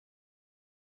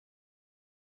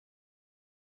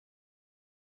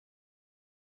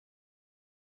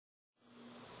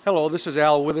Hello, this is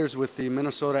Al Withers with the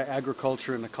Minnesota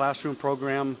Agriculture in the Classroom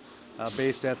program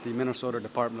based at the Minnesota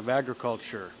Department of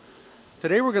Agriculture.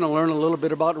 Today we're going to learn a little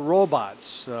bit about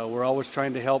robots. We're always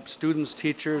trying to help students,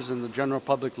 teachers, and the general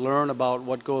public learn about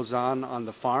what goes on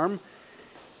the farm.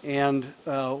 And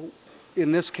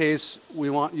in this case,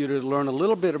 we want you to learn a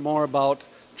little bit more about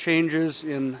changes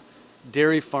in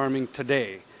dairy farming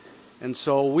today. And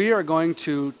so we are going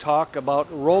to talk about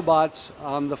robots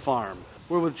on the farm.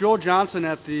 We're with Joe Johnson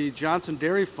at the Johnson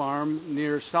Dairy Farm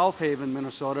near South Haven,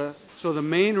 Minnesota. So the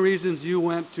main reasons you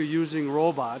went to using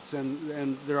robots,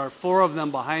 and there are 4 of them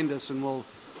behind us, and we'll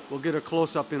get a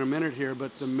close-up in a minute here,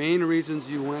 but the main reasons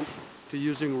you went to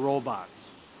using robots.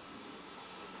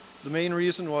 The main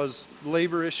reason was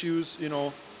labor issues,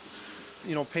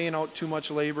 paying out too much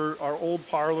labor. Our old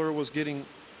parlor was getting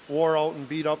wore out and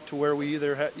beat up to where we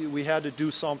had to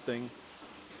do something.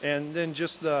 And then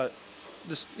just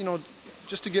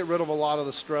to get rid of a lot of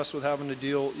the stress with having to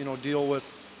deal with,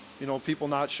 people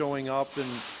not showing up, and,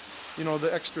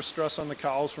 the extra stress on the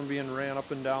cows from being ran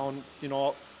up and down,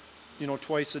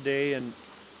 twice a day. And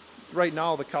right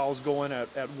now the cows go in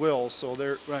at will, so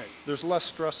there's less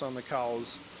stress on the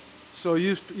cows. So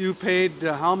you paid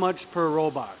how much per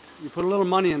robot? You put a little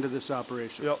money into this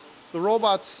operation. Yep. The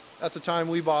robots at the time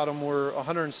we bought them were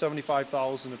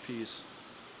 $175,000 a piece.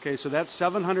 Okay, so that's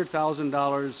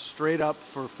 $700,000 straight up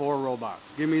for 4 robots.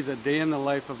 Give me the day in the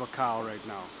life of a cow right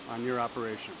now on your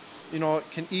operation.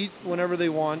 It can eat whenever they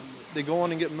want. They go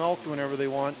in and get milked whenever they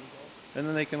want, and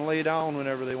then they can lay down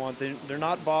whenever they want. They're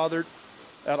not bothered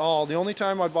at all. The only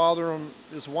time I bother them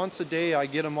is once a day. I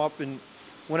get them up, and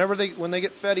when they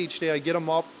get fed each day, I get them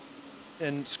up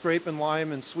and scrape and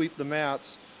lime and sweep the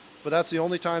mats. But that's the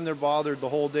only time they're bothered the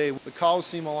whole day. The cows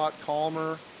seem a lot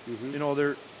calmer.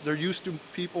 Mm-hmm. They're used to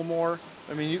people more.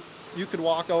 I mean, you could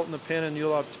walk out in the pen and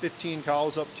you'll have 15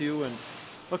 cows up to you. And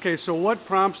okay, so what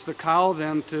prompts the cow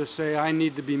then to say, I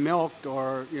need to be milked,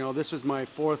 or, this is my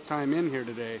 4th time in here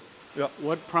today? Yeah.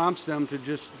 What prompts them to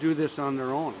just do this on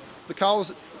their own? The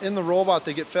cows in the robot,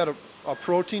 they get fed a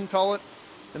protein pellet,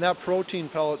 and that protein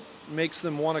pellet makes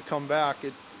them want to come back.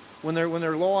 When they're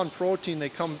low on protein,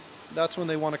 that's when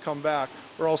they want to come back,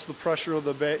 or else the pressure of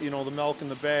the milk in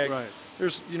the bag. Right.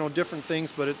 There's different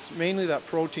things, but it's mainly that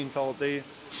protein pellet. They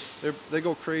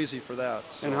go crazy for that.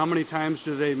 So. And how many times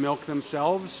do they milk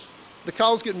themselves? The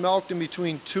cows get milked in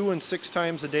between 2 and 6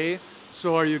 times a day.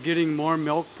 So are you getting more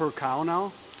milk per cow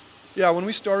now? Yeah, when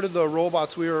we started the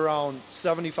robots, we were around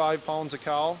 75 pounds a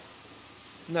cow.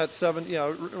 And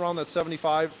around that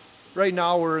 75. Right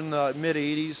now we're in the mid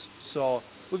 80s, so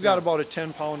we've got about a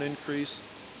 10-pound increase.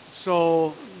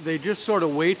 So they just sort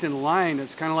of wait in line.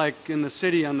 It's kind of like in the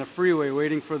city on the freeway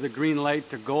waiting for the green light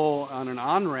to go on an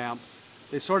on-ramp.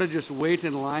 They sort of just wait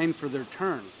in line for their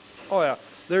turn. Oh yeah,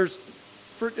 it's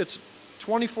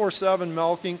 24/7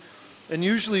 milking, and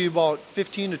usually about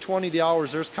 15 to 20 of the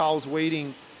hours there's cows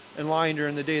waiting in line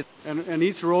during the day. And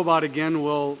each robot again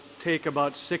will take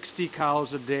about 60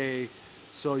 cows a day.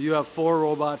 So you have 4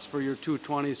 robots for your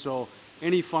 220. So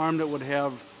any farm that would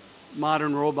have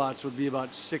modern robots would be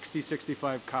about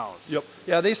 60-65 cows. Yep.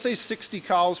 Yeah, they say 60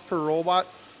 cows per robot.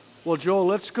 Well, Joe,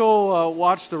 let's go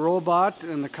watch the robot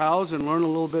and the cows and learn a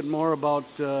little bit more about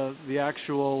the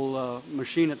actual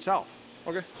machine itself.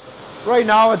 Okay. Right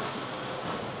now it's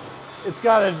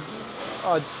got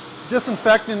a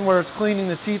disinfectant where it's cleaning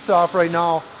the teats off right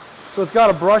now. So it's got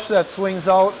a brush that swings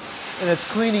out, and it's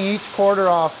cleaning each quarter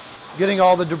off, getting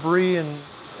all the debris and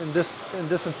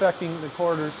disinfecting the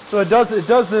quarters. So it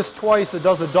does this twice. It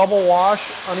does a double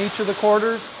wash on each of the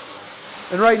quarters.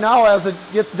 And right now, as it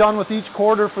gets done with each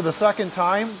quarter for the 2nd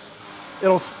time,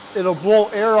 it'll blow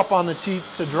air up on the teat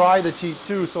to dry the teat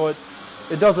too. So it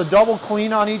does a double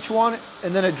clean on each one,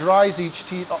 and then it dries each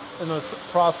teat in the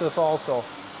process also.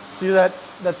 See that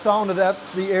sound of that's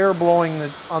the air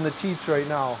blowing on the teats right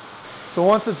now. So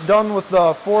once it's done with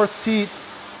the 4th teat,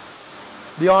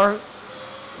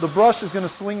 the brush is going to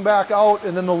swing back out,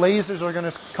 and then the lasers are going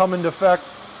to come into effect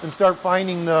and start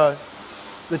finding the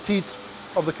teats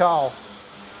of the cow.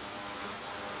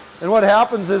 And what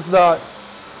happens is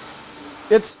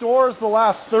it stores the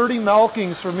last 30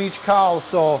 milkings from each cow.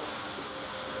 So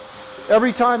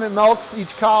every time it milks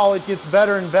each cow, it gets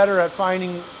better and better at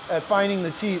finding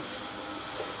the teats.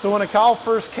 So when a cow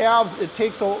first calves, it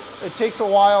takes a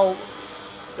while.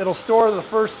 It'll store the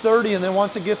first 30, and then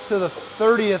once it gets to the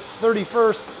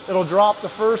 31st, it'll drop the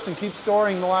first and keep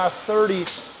storing the last 30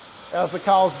 as the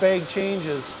cow's bag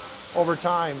changes over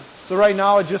time. So right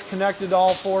now it just connected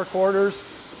all 4 quarters.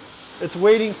 It's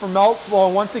waiting for milk flow,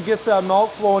 and once it gets that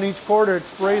milk flow in each quarter, it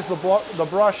sprays the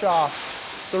brush off.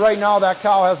 So right now that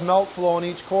cow has milk flow in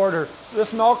each quarter.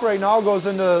 This milk right now goes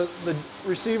into the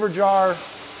receiver jar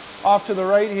off to the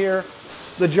right here.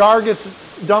 The jar gets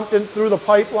dumped in through the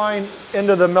pipeline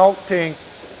into the milk tank,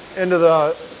 into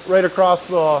the right across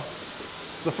the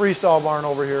freestall barn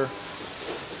over here.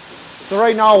 So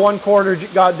right now one quarter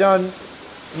got done.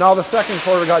 Now the second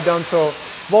quarter got done. So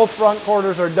both front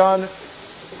quarters are done,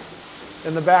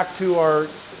 and the back two are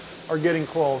getting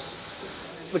close.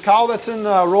 The cow that's in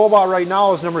the robot right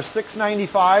now is number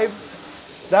 695.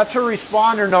 That's her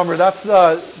responder number. That's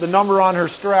the number on her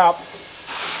strap.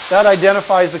 That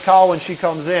identifies the cow when she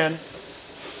comes in.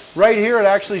 Right here it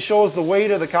actually shows the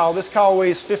weight of the cow. This cow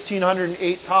weighs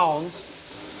 1,508 pounds.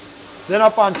 Then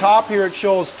up on top here it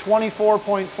shows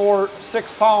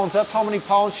 24.46 pounds. That's how many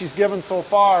pounds she's given so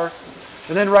far.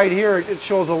 And then right here it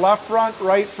shows a left front,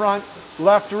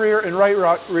 left rear, and right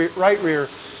rear.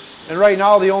 And right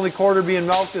now the only quarter being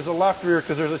milked is a left rear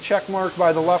because there's a check mark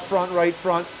by the left front,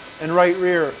 and right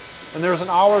rear. And there's an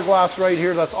hourglass right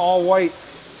here that's all white.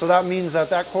 So that means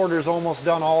that quarter is almost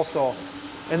done also.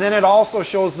 And then it also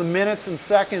shows the minutes and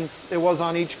seconds it was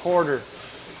on each quarter.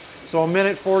 So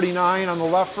 1:49 on the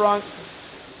left front,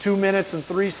 2 minutes and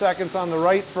 3 seconds on the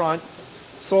right front.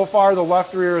 So far the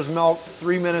left rear is milked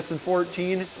 3 minutes and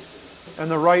 14,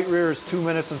 and the right rear is 2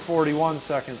 minutes and 41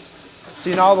 seconds.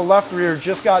 See, now the left rear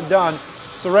just got done.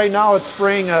 So right now it's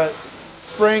spraying a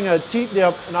teat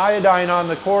dip and iodine on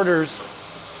the quarters.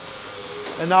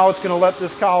 And now it's going to let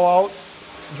this cow out,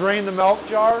 drain the milk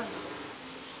jar.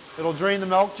 It'll drain the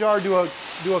milk jar, do a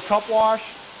cup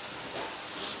wash.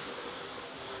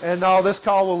 And now this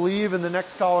cow will leave and the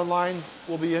next cow in line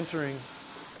will be entering.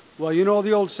 Well, you know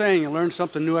the old saying, you learn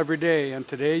something new every day. And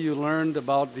today you learned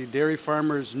about the dairy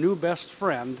farmer's new best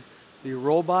friend, the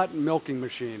robot milking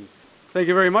machine. Thank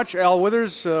you very much. Al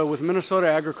Withers with Minnesota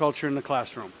Agriculture in the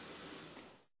Classroom.